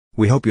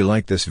We hope you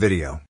liked this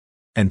video.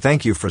 And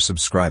thank you for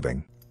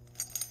subscribing.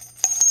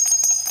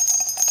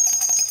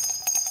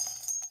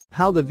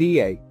 How the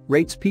VA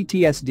rates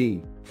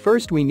PTSD.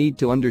 First, we need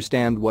to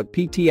understand what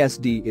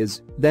PTSD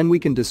is, then we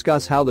can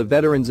discuss how the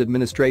Veterans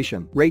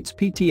Administration rates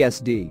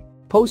PTSD.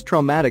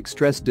 Post-traumatic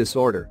stress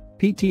disorder,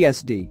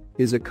 PTSD,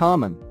 is a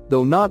common,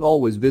 though not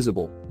always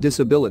visible,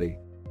 disability.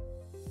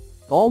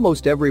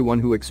 Almost everyone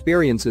who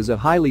experiences a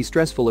highly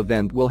stressful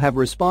event will have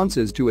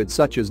responses to it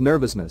such as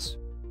nervousness,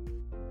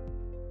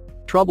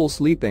 trouble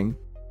sleeping,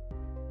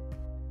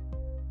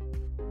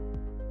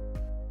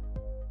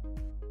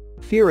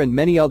 fear and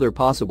many other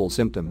possible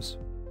symptoms.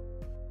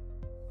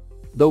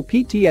 Though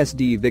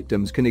PTSD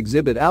victims can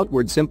exhibit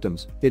outward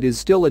symptoms, it is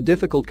still a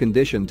difficult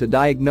condition to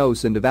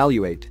diagnose and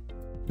evaluate.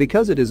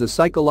 Because it is a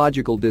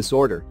psychological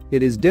disorder,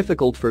 it is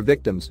difficult for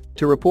victims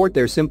to report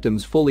their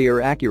symptoms fully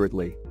or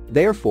accurately.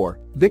 Therefore,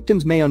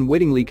 victims may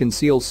unwittingly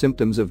conceal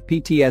symptoms of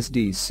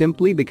PTSD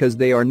simply because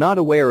they are not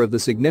aware of the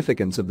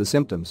significance of the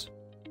symptoms.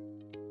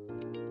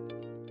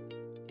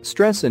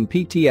 Stress and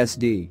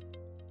PTSD.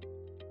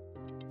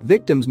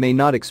 Victims may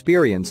not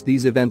experience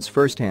these events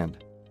firsthand.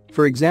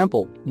 For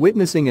example,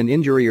 witnessing an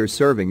injury or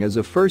serving as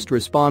a first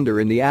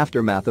responder in the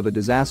aftermath of a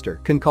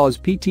disaster can cause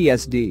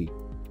PTSD.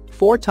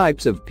 4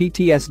 types of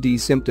PTSD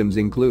symptoms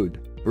include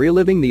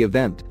reliving the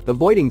event,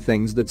 avoiding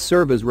things that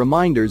serve as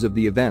reminders of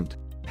the event,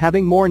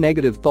 having more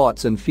negative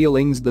thoughts and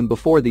feelings than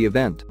before the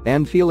event,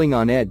 and feeling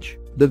on edge.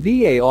 The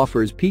VA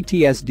offers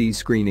PTSD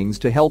screenings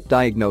to help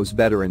diagnose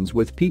veterans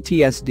with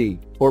PTSD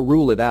or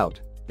rule it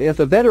out. If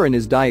a veteran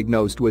is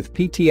diagnosed with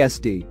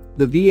PTSD,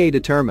 the VA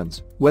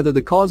determines whether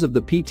the cause of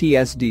the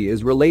PTSD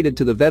is related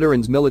to the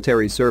veteran's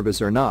military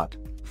service or not.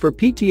 For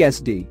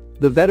PTSD,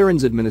 the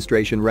Veterans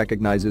Administration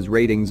recognizes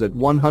ratings at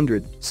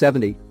 100,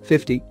 70,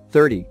 50,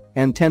 30,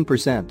 and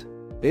 10%.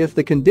 If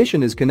the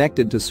condition is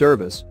connected to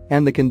service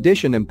and the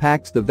condition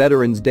impacts the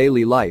veteran's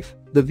daily life,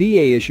 the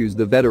VA issues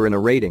the veteran a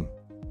rating.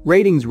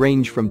 Ratings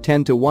range from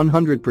 10 to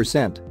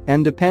 100%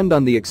 and depend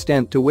on the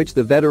extent to which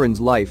the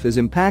veteran's life is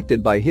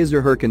impacted by his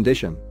or her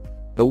condition.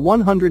 A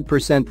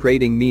 100%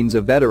 rating means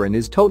a veteran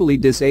is totally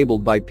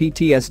disabled by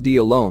PTSD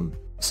alone.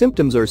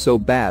 Symptoms are so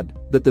bad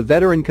that the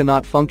veteran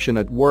cannot function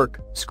at work,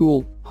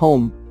 school,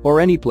 home, or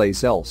any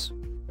place else.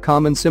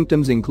 Common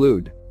symptoms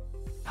include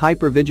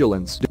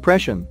hypervigilance,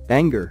 depression,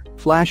 anger,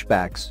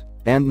 flashbacks,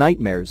 and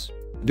nightmares.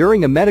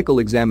 During a medical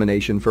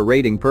examination for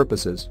rating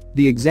purposes,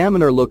 the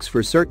examiner looks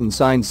for certain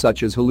signs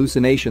such as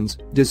hallucinations,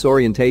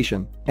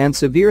 disorientation, and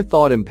severe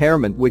thought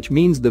impairment, which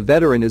means the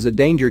veteran is a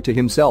danger to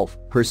himself,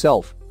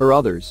 herself, or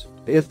others.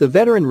 If the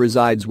veteran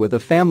resides with a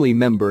family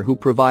member who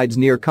provides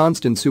near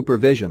constant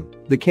supervision,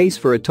 the case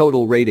for a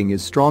total rating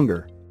is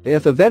stronger.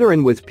 If a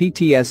veteran with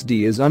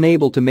PTSD is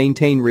unable to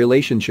maintain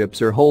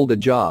relationships or hold a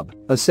job,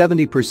 a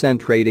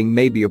 70% rating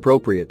may be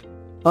appropriate.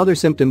 Other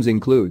symptoms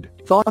include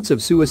thoughts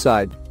of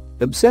suicide,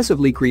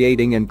 obsessively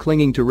creating and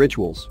clinging to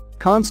rituals,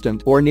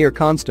 constant or near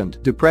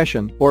constant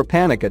depression or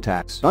panic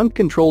attacks,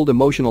 uncontrolled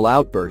emotional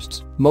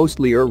outbursts,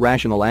 mostly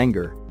irrational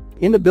anger,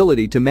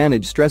 inability to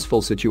manage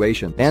stressful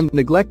situations, and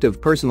neglect of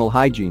personal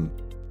hygiene.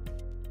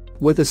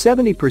 With a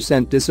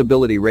 70%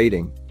 disability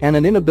rating and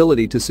an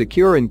inability to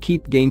secure and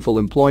keep gainful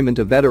employment,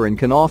 a veteran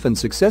can often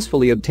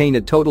successfully obtain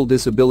a total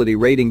disability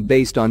rating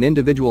based on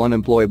individual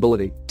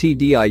unemployability,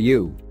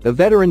 TDIU, a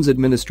Veterans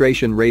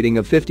Administration rating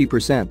of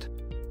 50%.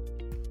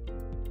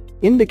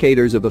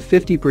 Indicators of a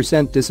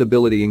 50%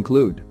 disability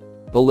include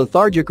a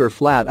lethargic or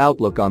flat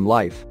outlook on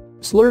life,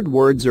 slurred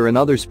words or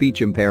another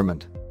speech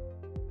impairment,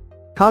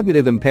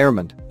 cognitive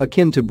impairment,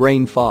 akin to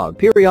brain fog,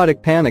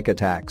 periodic panic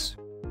attacks,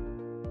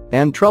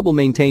 and trouble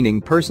maintaining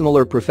personal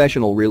or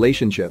professional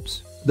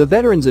relationships. The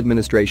Veterans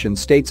Administration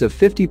states a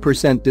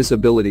 50%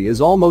 disability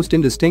is almost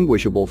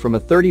indistinguishable from a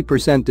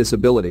 30%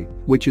 disability,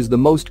 which is the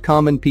most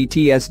common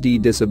PTSD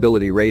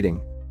disability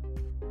rating.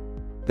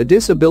 A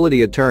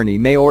disability attorney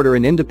may order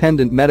an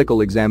independent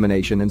medical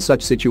examination in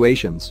such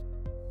situations.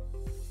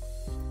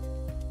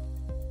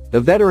 A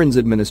Veterans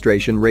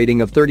Administration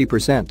rating of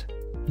 30%.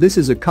 This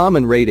is a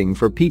common rating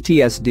for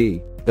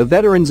PTSD. A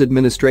Veterans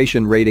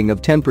Administration rating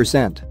of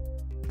 10%.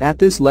 At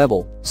this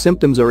level,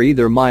 symptoms are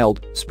either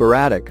mild,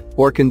 sporadic,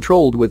 or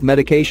controlled with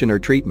medication or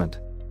treatment.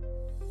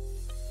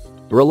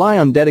 Rely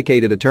on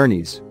dedicated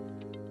attorneys.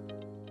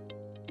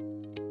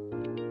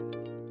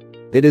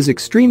 It is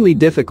extremely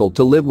difficult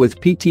to live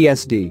with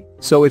PTSD,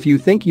 so if you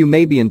think you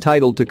may be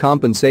entitled to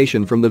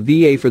compensation from the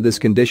VA for this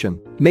condition,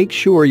 make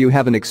sure you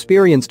have an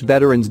experienced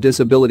veterans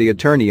disability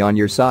attorney on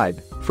your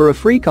side. For a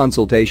free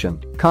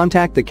consultation,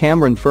 contact the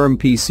Cameron Firm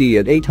PC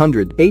at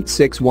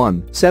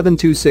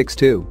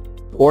 800-861-7262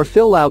 or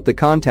fill out the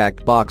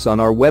contact box on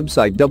our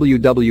website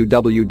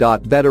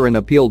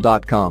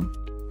www.veteranappeal.com.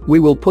 We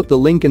will put the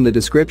link in the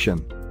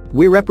description.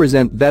 We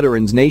represent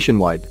veterans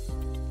nationwide.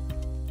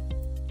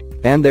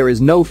 And there is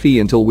no fee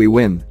until we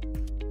win.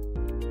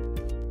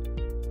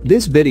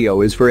 This video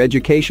is for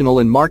educational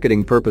and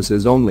marketing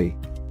purposes only.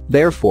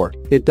 Therefore,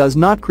 it does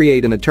not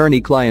create an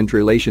attorney-client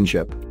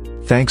relationship.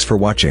 Thanks for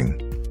watching.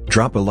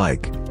 Drop a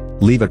like.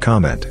 Leave a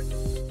comment.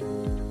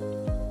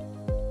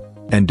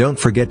 And don't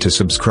forget to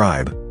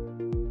subscribe.